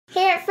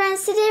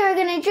friends, today we're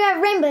going to draw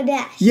Rainbow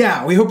Dash.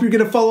 Yeah, we hope you're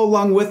going to follow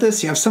along with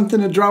us. You have something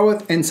to draw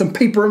with and some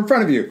paper in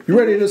front of you. You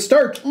ready to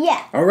start?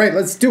 Yeah. All right,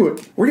 let's do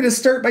it. We're going to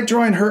start by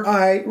drawing her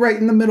eye right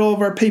in the middle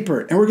of our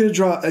paper. And we're going to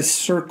draw a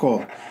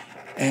circle.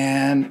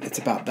 And it's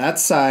about that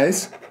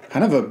size.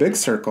 Kind of a big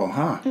circle,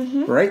 huh?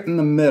 Right in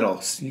the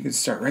middle. So you can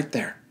start right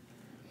there.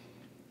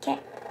 Okay.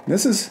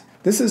 This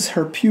is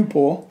her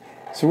pupil.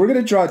 So we're going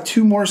to draw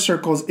 2 more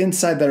circles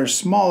inside that are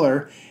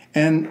smaller.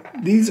 And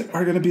these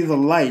are going to be the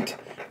light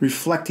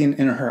reflecting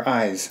in her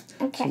eyes.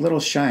 Okay. It's a little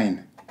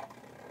shine.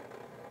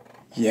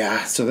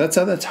 Yeah, so that's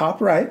at the top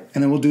right.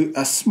 And then we'll do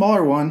a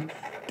smaller one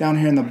down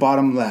here in the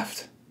bottom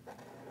left.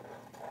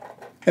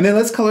 And then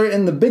let's color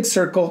in the big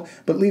circle,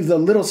 but leave the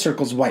little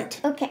circles white.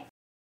 Okay.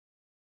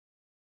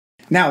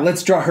 Now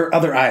let's draw her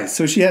other eyes.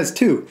 So she has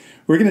 2.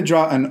 We're going to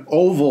draw an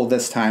oval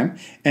this time,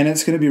 and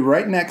it's going to be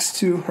right next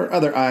to her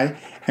other eye,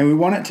 and we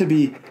want it to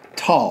be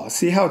tall.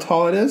 See how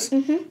tall it is?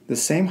 The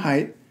same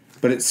height,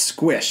 but it's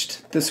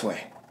squished this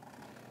way.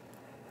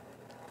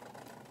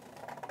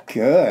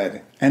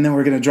 Good. And then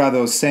we're going to draw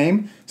those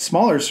same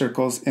smaller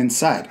circles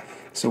inside.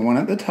 So one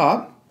at the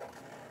top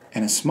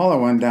and a smaller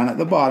one down at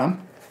the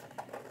bottom.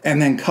 And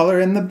then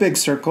color in the big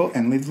circle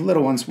and leave the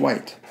little ones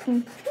white.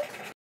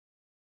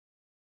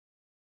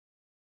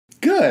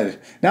 Good.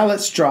 Now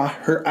let's draw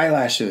her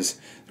eyelashes.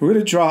 We're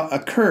going to draw a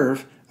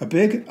curve, a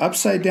big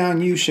upside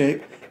down U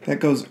shape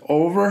that goes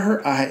over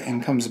her eye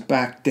and comes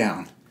back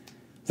down.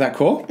 Is that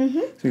cool? So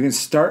you can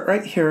start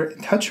right here,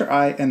 touch her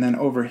eye, and then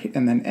over here,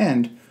 and then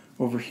end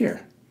over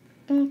here.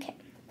 Okay.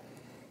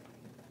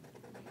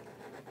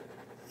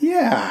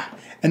 Yeah.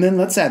 And then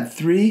let's add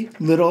 3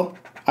 little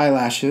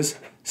eyelashes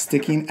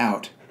sticking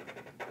out.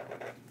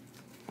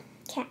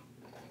 Okay.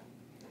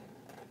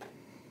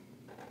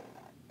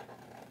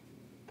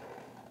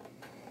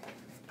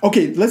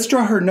 Okay, let's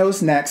draw her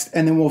nose next,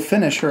 and then we'll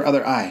finish her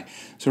other eye.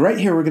 So right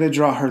here, we're going to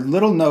draw her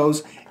little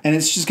nose, and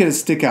it's just going to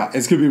stick out.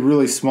 It's going to be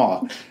really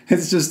small.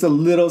 It's just a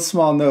little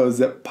small nose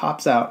that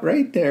pops out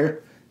right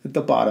there at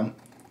the bottom.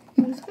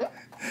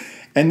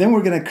 And then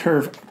we're going to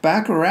curve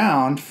back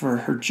around for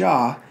her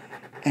jaw,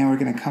 and we're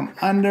going to come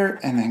under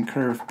and then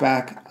curve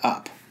back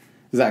up.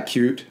 Is that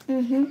cute?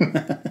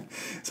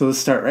 So let's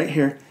start right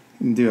here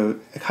and do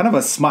a kind of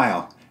a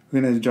smile.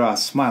 We're going to draw a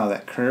smile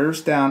that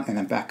curves down and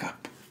then back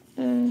up.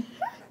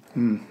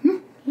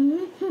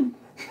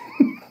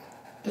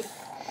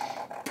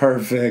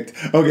 Perfect.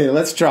 Okay,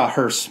 let's draw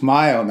her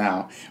smile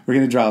now. We're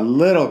going to draw a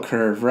little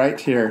curve right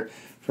here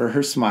for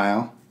her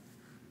smile.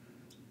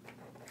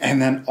 And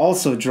then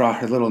also draw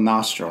her little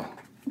nostril.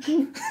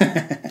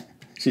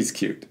 She's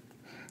cute.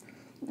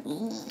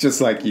 Just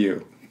like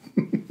you.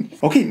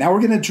 Okay, now we're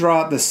going to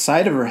draw the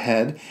side of her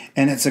head,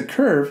 and it's a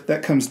curve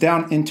that comes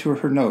down into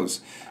her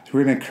nose. So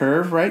we're going to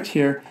curve right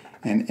here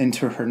and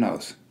into her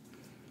nose.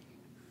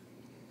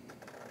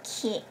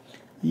 Okay.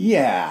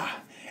 Yeah.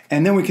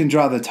 And then we can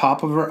draw the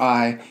top of her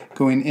eye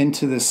going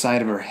into the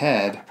side of her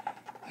head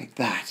like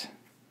that.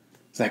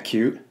 Is that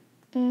cute?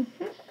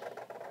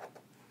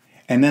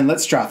 And then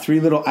let's draw 3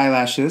 little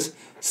eyelashes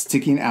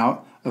sticking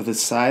out of the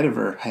side of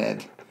her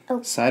head,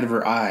 side of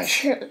her eye.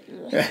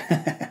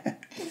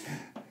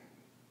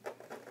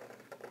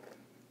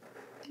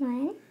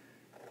 1,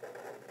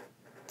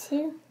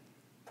 2,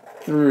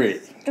 3.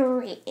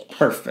 3.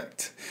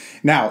 Perfect.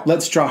 Now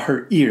let's draw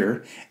her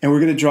ear, and we're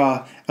going to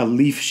draw a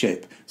leaf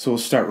shape. So we'll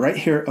start right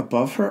here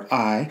above her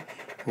eye.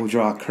 We'll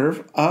draw a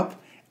curve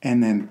up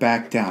and then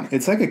back down.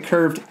 It's like a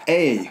curved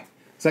A.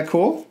 Is that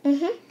cool?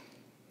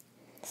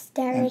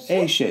 An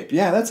A shape.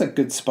 Yeah, that's a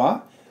good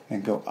spot.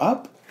 And go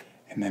up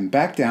and then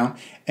back down.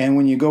 And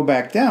when you go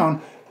back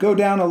down, go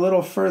down a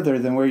little further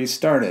than where you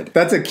started.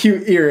 That's a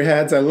cute ear,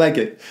 Hads. I like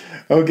it.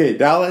 Okay,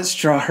 now let's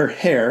draw her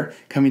hair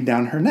coming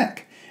down her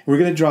neck. We're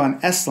going to draw an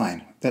S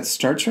line that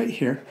starts right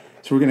here.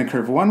 So we're going to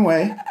curve one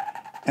way,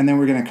 and then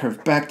we're going to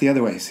curve back the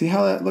other way. See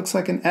how that looks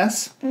like an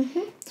S?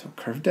 So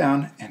curve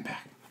down and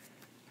back.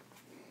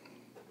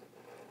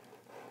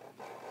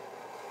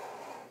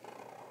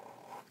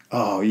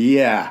 Oh,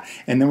 yeah.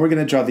 And then we're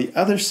going to draw the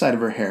other side of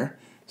her hair.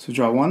 So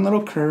draw one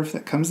little curve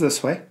that comes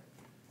this way.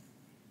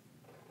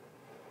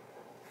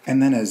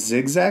 And then a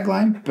zigzag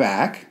line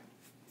back.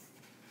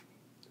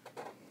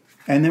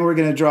 And then we're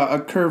going to draw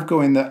a curve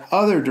going the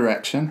other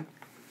direction.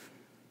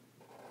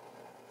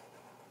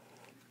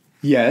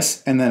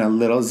 Yes, and then a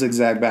little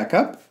zigzag back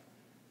up.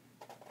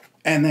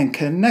 And then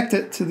connect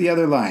it to the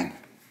other line.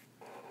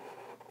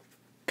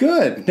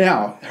 Good.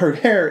 Now, her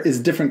hair is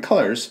different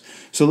colors,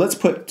 so let's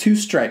put 2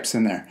 stripes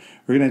in there.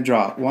 We're going to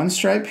draw one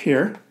stripe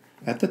here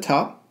at the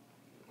top,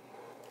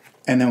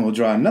 and then we'll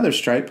draw another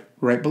stripe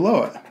right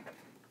below it.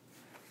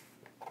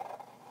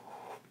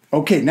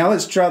 Okay, now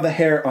let's draw the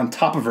hair on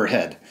top of her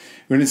head.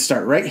 We're going to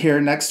start right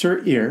here next to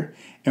her ear,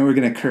 and we're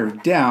going to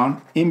curve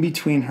down in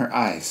between her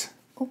eyes.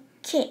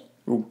 Okay.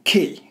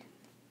 Okay.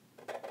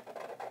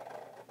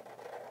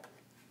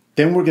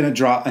 Then we're going to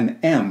draw an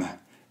M.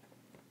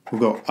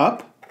 We'll go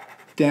up,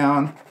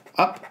 down,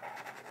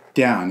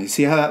 down. You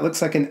see how that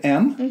looks like an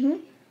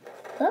M?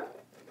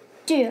 Up,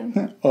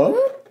 down.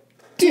 Up,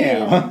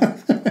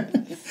 down.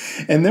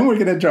 And then we're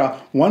going to draw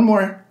one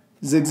more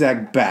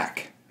zigzag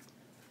back.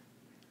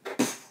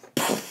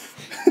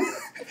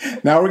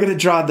 Now we're going to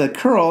draw the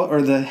curl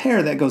or the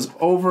hair that goes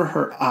over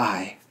her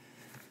eye.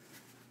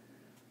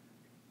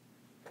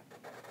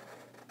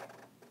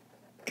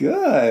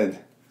 Good.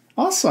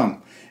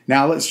 Awesome.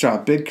 Now let's draw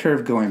a big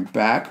curve going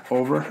back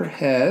over her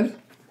head.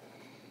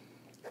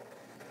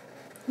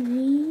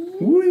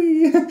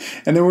 Whee.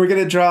 And then we're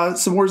going to draw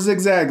some more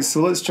zigzags.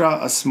 So let's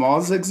draw a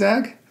small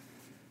zigzag.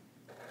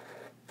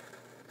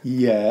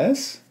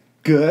 Yes.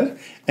 Good.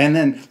 And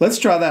then let's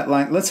draw that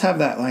line. Let's have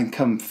that line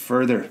come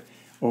further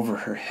over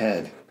her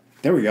head.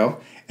 There we go.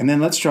 And then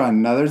let's draw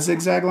another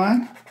zigzag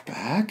line.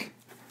 Back.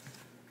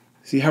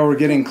 See how we're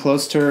getting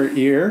close to her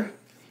ear?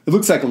 It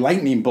looks like a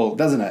lightning bolt,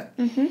 doesn't it?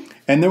 Mm-hmm.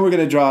 And then we're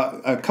going to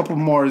draw a couple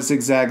more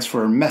zigzags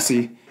for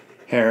messy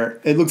hair.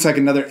 It looks like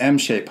another M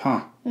shape,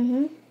 huh?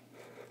 Mm-hmm.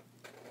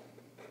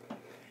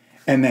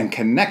 And then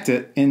connect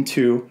it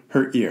into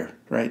her ear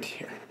right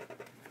here.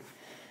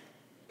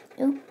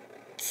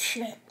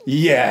 Okay.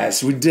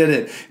 Yes, we did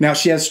it. Now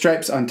she has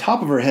stripes on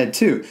top of her head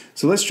too.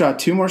 So let's draw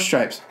two more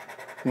stripes.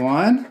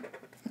 One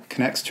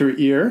connects to her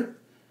ear.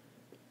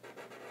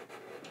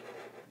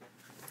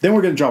 Then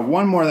we're going to draw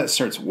one more that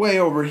starts way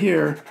over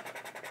here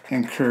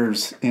and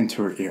curves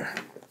into her ear.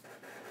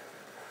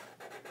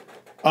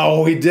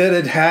 Oh, we did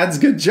it, Hads.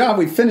 Good job.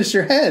 We finished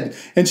her head.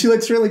 And she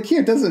looks really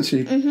cute, doesn't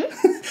she?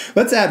 Mm-hmm.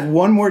 Let's add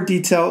one more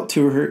detail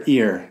to her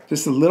ear.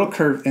 Just a little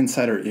curve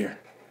inside her ear.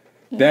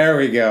 Yeah. There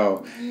we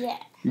go. Yeah.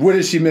 What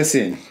is she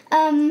missing?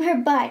 Her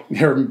body.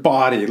 Her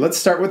body. Let's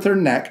start with her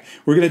neck.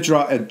 We're going to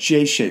draw a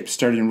J shape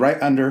starting right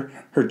under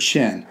her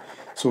chin.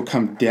 So we'll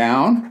come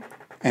down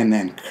and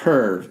then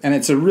curve. And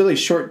it's a really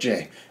short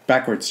J,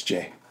 backwards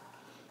J.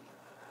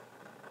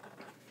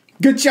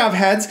 Good job,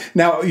 Hads.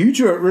 Now, you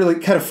drew it really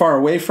kind of far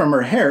away from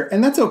her hair,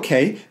 and that's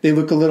okay. They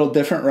look a little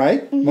different,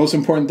 right? Mm-hmm. Most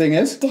important thing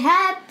is? To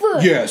have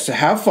fun. Yes, to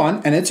have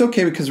fun, and it's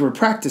okay because we're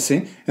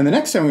practicing. And the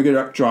next time we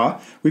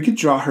could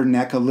draw her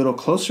neck a little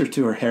closer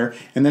to her hair,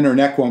 and then her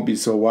neck won't be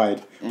so wide.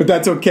 Mm-hmm. But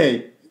that's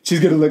okay. She's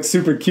going to look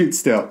super cute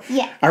still.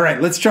 Yeah. All right,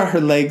 let's draw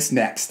her legs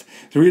next.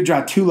 So we're going to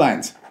draw two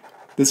lines.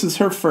 This is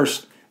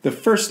the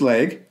first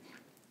leg,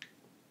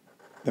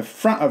 the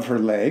front of her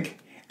leg,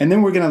 and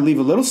then we're going to leave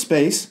a little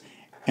space.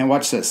 And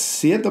watch this.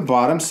 See at the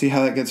bottom? See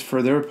how that gets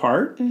further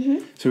apart?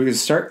 Mm-hmm. So we can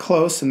start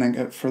close and then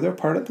get further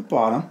apart at the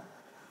bottom.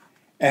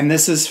 And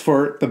this is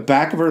for the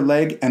back of her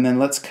leg. And then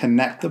let's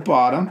connect the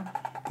bottom,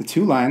 the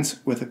two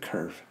lines, with a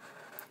curve.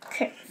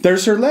 Okay.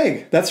 There's her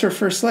leg. That's her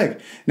first leg.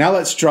 Now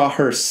let's draw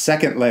her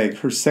second leg,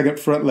 her second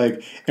front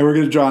leg. And we're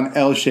going to draw an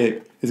L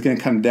shape. It's going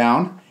to come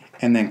down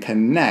and then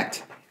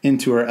connect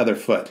into her other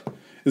foot.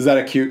 Is that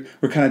a cute?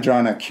 We're kind of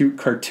drawing a cute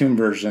cartoon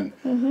version.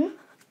 Mm-hmm.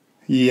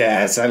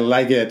 Yes, I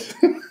like it.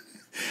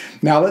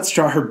 Now let's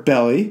draw her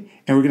belly,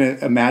 and we're going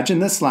to imagine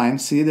this line.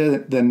 See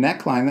the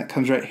neckline that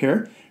comes right here?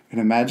 We're going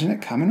to imagine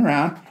it coming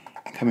around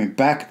and coming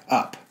back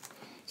up.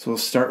 So we'll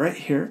start right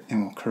here,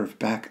 and we'll curve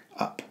back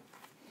up.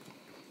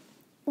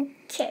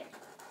 Okay.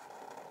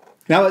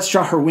 Now let's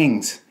draw her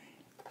wings.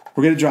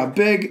 We're going to draw a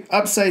big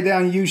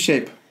upside-down U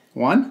shape.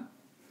 One.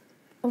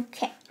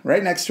 Okay.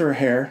 Right next to her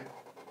hair.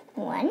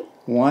 One.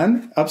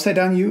 One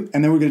upside-down U,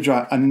 and then we're going to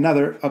draw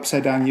another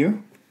upside-down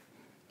U.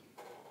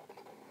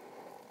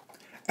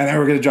 And then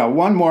we're going to draw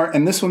one more,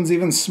 and this one's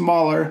even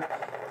smaller.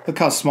 Look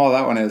how small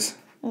that one is.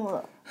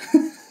 Whoa.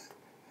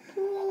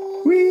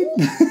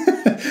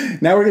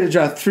 Now we're going to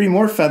draw three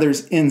more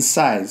feathers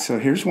inside. So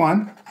here's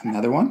one,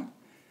 another one.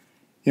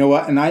 You know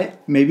what? And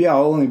maybe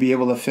I'll only be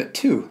able to fit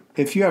two.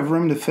 If you have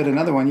room to fit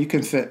another one, you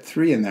can fit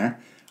three in there.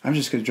 I'm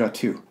just going to draw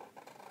two.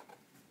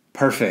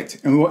 Perfect.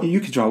 And you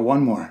could draw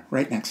one more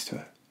right next to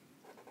it.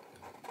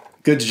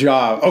 Good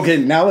job. Okay,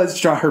 now let's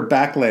draw her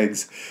back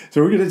legs.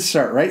 So we're going to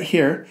start right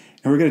here.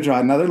 And we're going to draw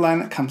another line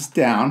that comes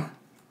down.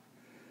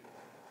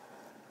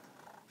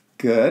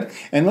 Good.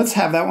 And let's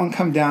have that one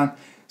come down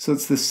so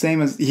it's the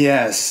same as,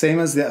 yes, same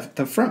as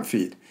the front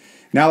feet.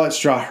 Now let's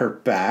draw her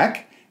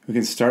back. We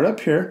can start up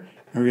here.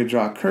 And we're going to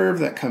draw a curve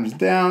that comes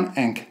down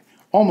and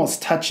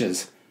almost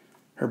touches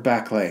her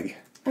back leg.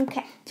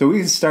 Okay. So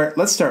we can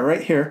let's start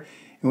right here.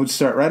 And we'll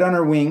start right on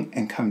her wing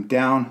and come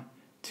down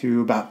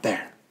to about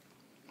there.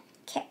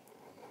 Okay.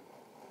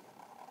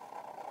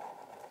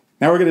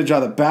 Now we're going to draw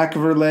the back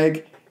of her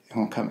leg. And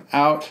we'll come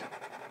out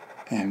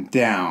and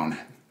down.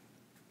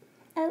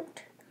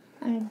 Out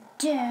and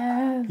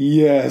down.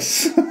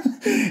 Yes.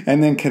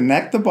 And then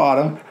connect the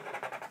bottom.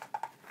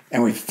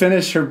 And we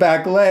finish her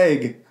back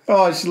leg.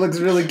 Oh, she looks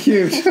really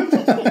cute.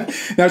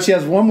 Now she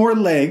has one more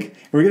leg.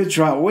 We're going to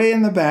draw it way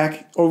in the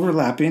back,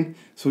 overlapping.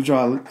 So we'll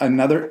draw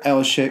another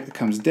L shape that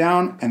comes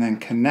down and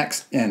then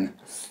connects in.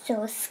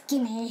 So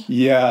skinny.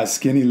 Yeah,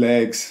 skinny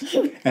legs.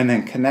 And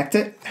then connect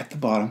it at the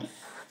bottom.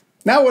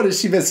 Now what is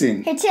she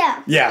missing? Her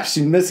tail. Yeah,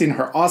 she's missing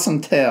her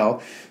awesome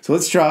tail. So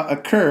let's draw a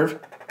curve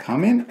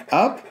coming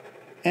up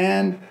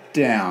and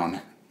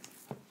down.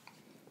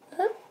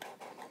 Up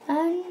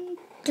and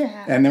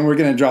down. And then we're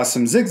going to draw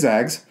some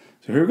zigzags.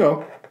 So here we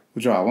go.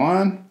 We'll draw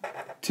 1,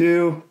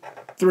 2,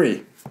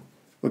 3.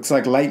 Looks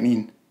like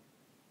lightning.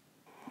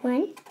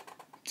 1,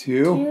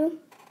 2, 2,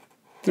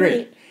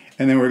 3.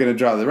 And then we're going to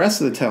draw the rest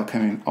of the tail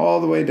coming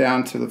all the way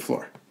down to the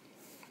floor.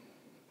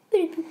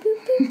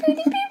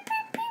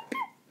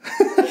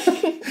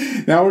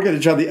 Now we're going to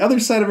draw the other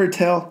side of her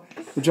tail.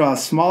 We'll draw a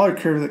smaller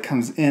curve that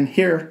comes in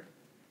here.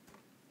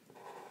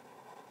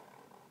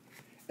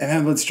 And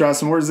then let's draw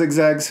some more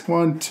zigzags.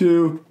 1,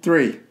 2,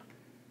 3.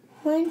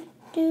 1,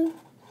 2,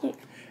 3.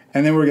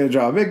 And then we're going to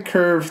draw a big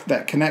curve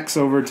that connects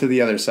over to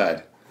the other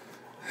side.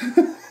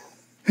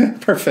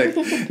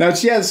 Perfect. Now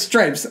she has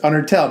stripes on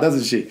her tail,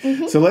 doesn't she?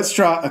 Mm-hmm. So let's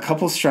draw a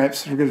couple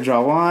stripes. We're going to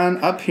draw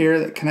one up here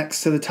that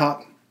connects to the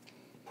top.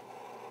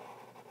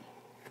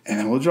 And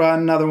then we'll draw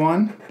another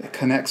one that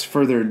connects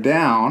further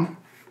down.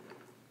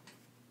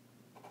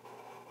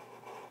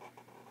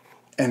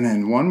 And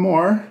then one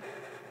more.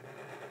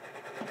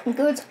 It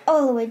goes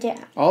all the way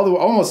down.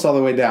 Almost all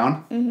the way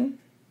down.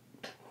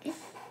 Mm-hmm.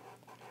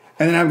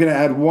 And then I'm going to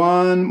add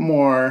one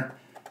more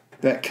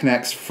that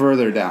connects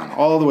further down,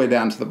 all the way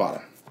down to the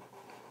bottom.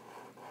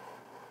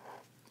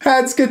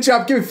 That's good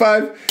job. Give me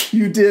 5.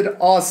 You did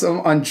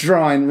awesome on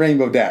drawing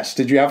Rainbow Dash.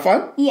 Did you have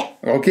fun? Yeah.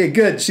 Okay,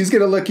 good. She's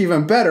going to look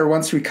even better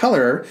once we color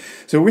her.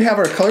 So we have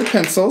our colored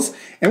pencils,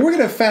 and we're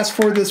going to fast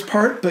forward this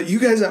part, but you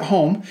guys at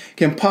home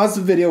can pause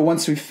the video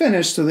once we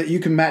finish so that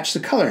you can match the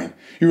coloring.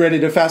 You ready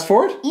to fast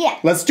forward? Yeah.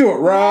 Let's do it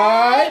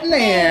right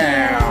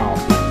now.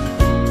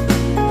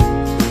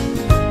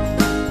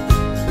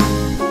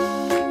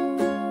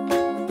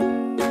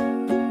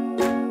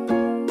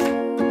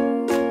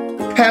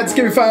 Hats,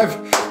 give me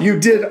 5. You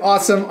did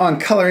awesome on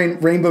coloring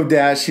Rainbow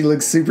Dash. She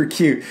looks super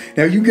cute.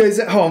 Now you guys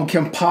at home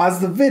can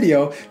pause the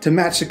video to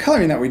match the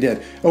coloring that we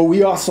did. Oh,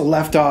 we also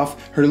left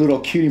off her little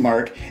cutie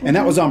mark, and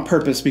that was on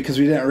purpose because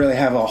we didn't really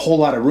have a whole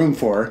lot of room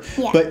for her.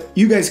 Yeah. But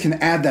you guys can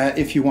add that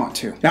if you want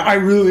to. Now I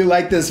really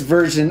like this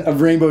version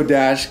of Rainbow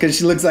Dash because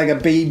she looks like a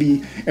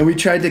baby, and we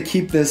tried to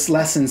keep this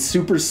lesson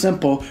super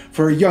simple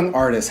for a young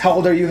artist. How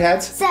old are you,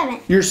 Hats? 7.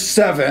 You're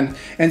 7,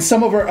 and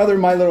some of our other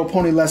My Little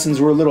Pony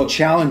lessons were a little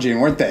challenging,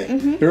 weren't they?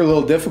 Mm-hmm. They were a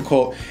little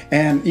difficult,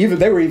 and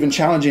they were even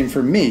challenging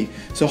for me.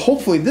 So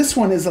hopefully this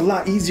one is a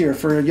lot easier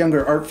for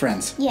younger art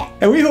friends. Yeah.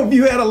 And we hope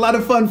you had a lot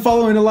of fun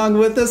following along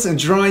with us and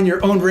drawing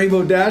your own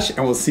Rainbow Dash,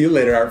 and we'll see you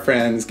later, art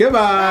friends.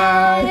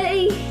 Goodbye.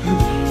 Bye.